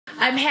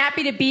I'm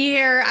happy to be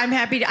here.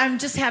 I'm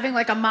just having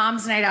like a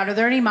mom's night out. Are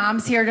there any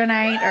moms here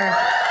tonight? Or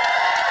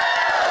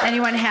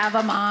anyone have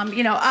a mom?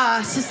 You know,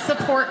 just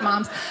support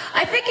moms.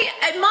 I think,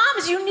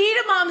 moms, you need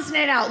a mom's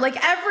night out.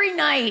 Like every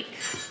night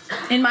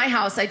in my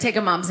house, I take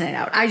a mom's night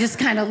out. I just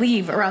kind of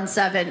leave around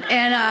 7.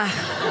 And,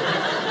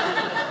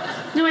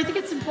 no, I think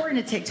it's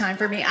important to take time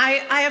for me.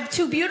 I have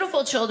 2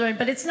 beautiful children,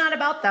 but it's not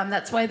about them.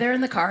 That's why they're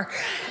in the car.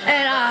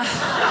 And,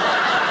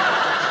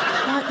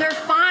 they're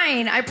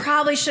fine. I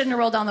probably shouldn't have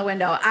rolled down the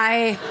window.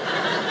 I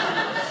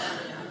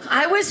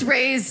was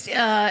raised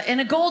in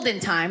a golden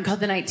time called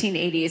the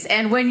 1980s.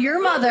 And when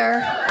your mother...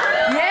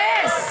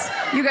 Yes!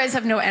 You guys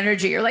have no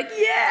energy. You're like,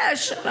 yeah,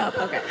 shut up.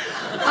 Okay.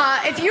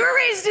 If you were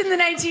raised in the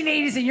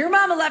 1980s and your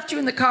mama left you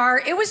in the car,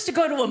 it was to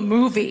go to a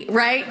movie,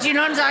 right? Do you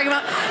know what I'm talking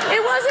about?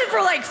 It wasn't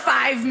for like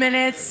 5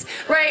 minutes,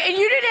 right? And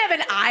you didn't have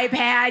an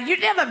iPad. You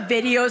didn't have a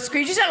video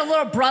screen. You just had a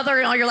little brother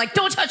and all. You're like,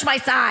 don't touch my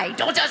side.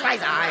 Don't touch my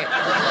side.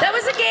 That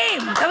was a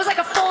game. That was like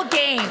a full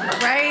game,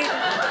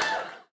 right?